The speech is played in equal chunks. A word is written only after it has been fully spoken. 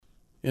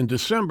In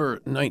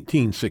December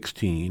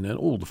 1916, an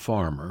old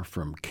farmer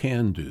from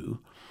Candu,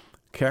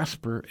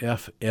 Caspar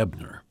F.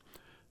 Ebner,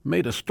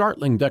 made a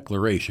startling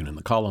declaration in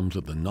the columns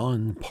of the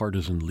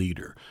Nonpartisan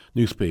Leader,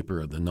 newspaper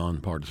of the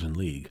Nonpartisan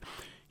League.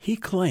 He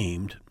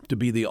claimed to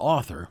be the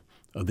author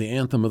of the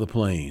Anthem of the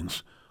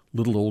Plains,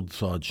 Little Old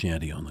Sod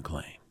Shanty on the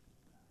Claim.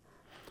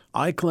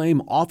 "I claim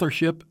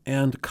authorship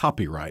and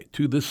copyright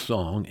to this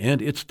song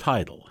and its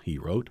title," he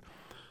wrote,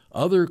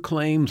 "other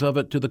claims of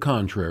it to the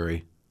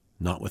contrary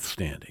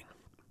notwithstanding."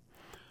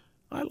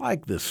 I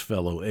like this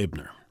fellow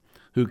Ebner,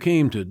 who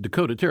came to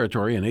Dakota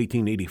Territory in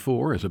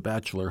 1884 as a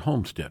bachelor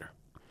homesteader.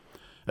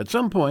 At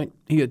some point,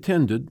 he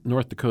attended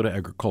North Dakota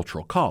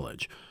Agricultural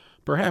College,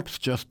 perhaps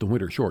just the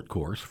winter short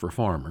course for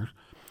farmers,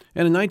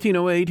 and in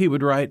 1908 he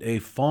would write a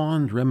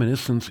fond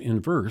reminiscence in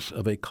verse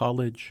of a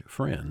college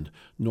friend,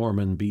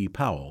 Norman B.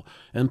 Powell,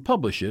 and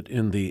publish it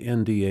in the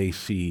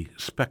NDAC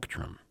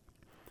Spectrum.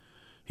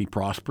 He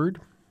prospered,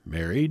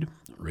 married,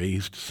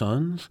 raised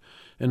sons,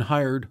 and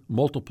hired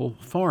multiple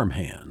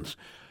farmhands.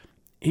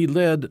 He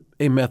led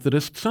a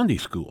Methodist Sunday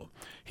school.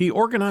 He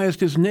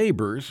organized his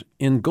neighbors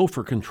in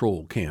gopher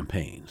control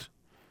campaigns.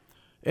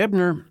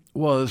 Ebner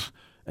was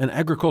an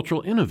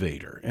agricultural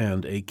innovator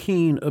and a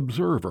keen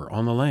observer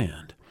on the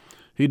land.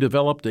 He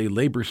developed a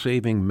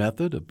labor-saving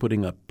method of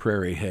putting up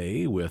prairie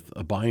hay with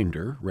a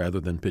binder rather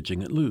than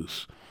pitching it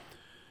loose.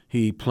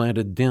 He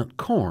planted dent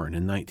corn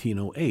in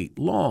 1908,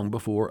 long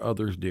before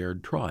others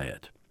dared try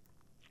it.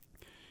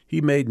 He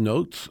made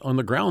notes on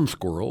the ground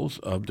squirrels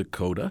of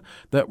Dakota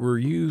that were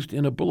used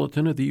in a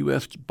bulletin of the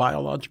U.S.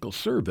 Biological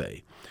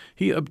Survey.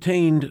 He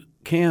obtained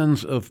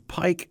cans of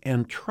pike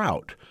and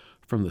trout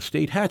from the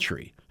state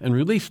hatchery and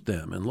released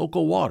them in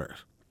local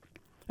waters.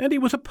 And he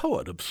was a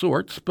poet of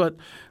sorts, but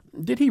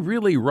did he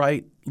really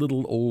write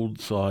Little Old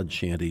Sod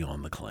Shanty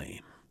on the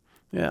Claim?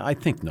 Yeah, I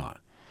think not.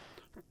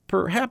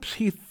 Perhaps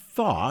he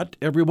thought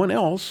everyone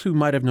else who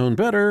might have known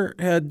better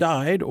had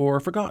died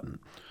or forgotten.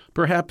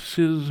 Perhaps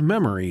his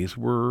memories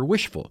were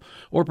wishful,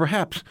 or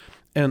perhaps,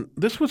 and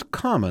this was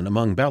common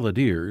among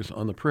balladeers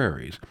on the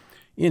prairies,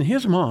 in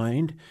his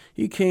mind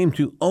he came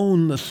to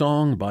own the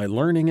song by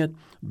learning it,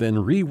 then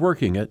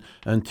reworking it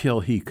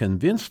until he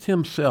convinced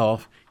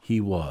himself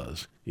he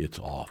was its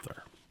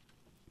author.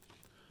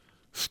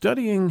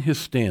 Studying his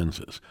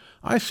stanzas,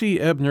 I see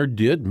Ebner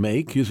did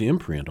make his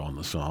imprint on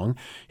the song.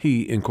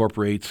 He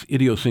incorporates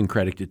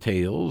idiosyncratic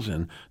details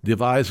and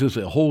devises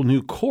a whole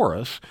new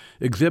chorus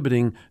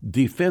exhibiting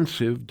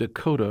defensive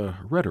Dakota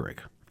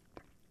rhetoric.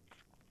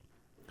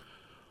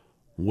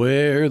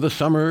 "Where the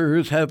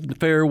summers have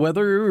fair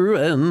weather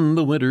and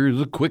the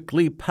winters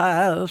quickly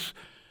pass,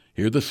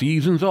 here the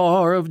seasons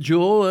are of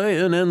joy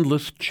and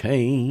endless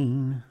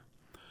chain.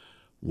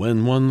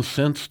 When one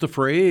scents the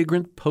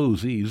fragrant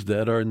posies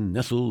that are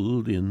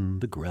nestled in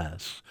the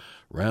grass,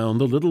 round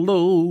the little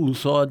low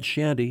sod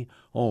shanty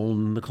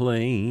on the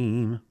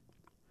claim."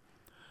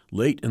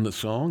 Late in the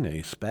song,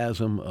 a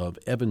spasm of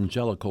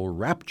evangelical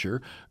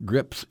rapture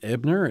grips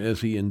Ebner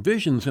as he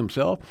envisions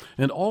himself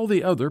and all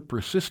the other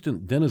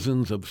persistent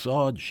denizens of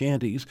sod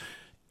shanties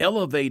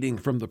elevating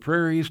from the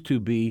prairies to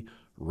be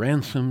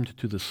ransomed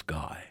to the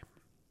sky.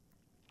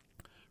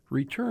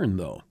 Return,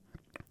 though,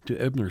 to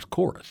Ebner's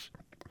chorus,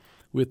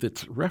 with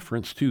its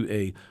reference to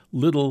a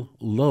little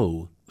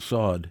low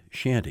sod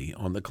shanty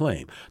on the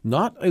claim.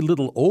 Not a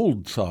little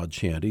old sod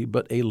shanty,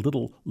 but a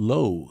little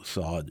low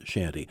sod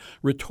shanty.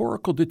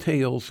 Rhetorical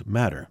details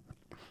matter.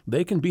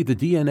 They can be the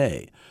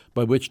DNA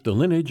by which the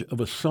lineage of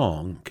a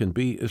song can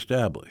be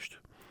established.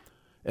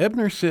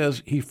 Ebner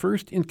says he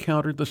first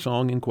encountered the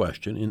song in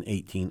question in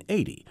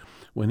 1880,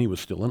 when he was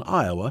still in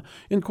Iowa,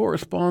 in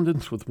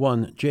correspondence with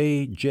one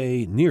J.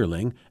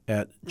 Neerling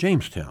at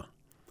Jamestown.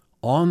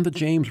 On the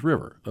James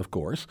River, of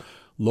course,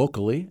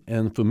 locally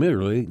and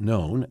familiarly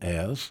known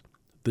as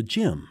the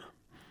Jim.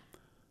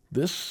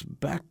 This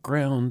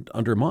background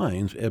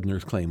undermines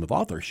Ebner's claim of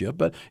authorship,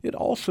 but it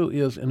also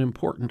is an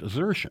important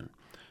assertion.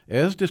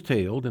 As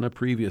detailed in a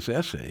previous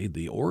essay,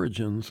 the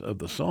origins of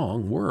the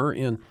song were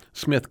in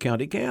Smith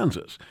County,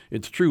 Kansas,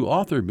 its true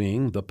author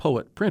being the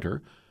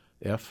poet-printer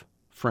F.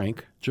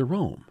 Frank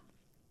Jerome.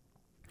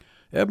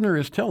 Ebner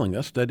is telling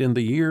us that in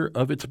the year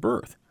of its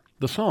birth,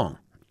 the song,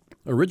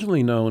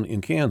 originally known in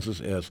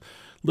Kansas as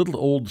Little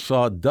Old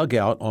Sod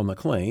Dugout on the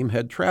Claim,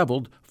 had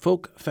traveled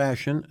folk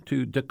fashion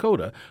to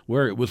Dakota,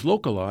 where it was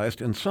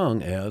localized and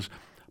sung as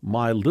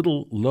My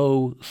Little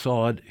Low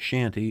Sod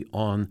Shanty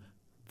on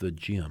the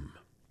Jim.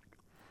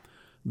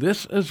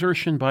 This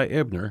assertion by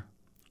Ebner,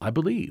 I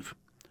believe,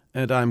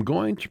 and I'm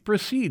going to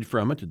proceed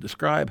from it to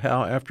describe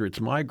how, after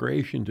its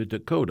migration to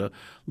Dakota,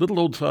 Little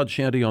Old Sod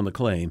Shanty on the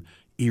Claim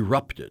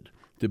erupted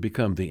to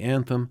become the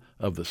anthem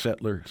of the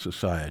settler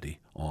society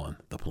on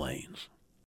the plains.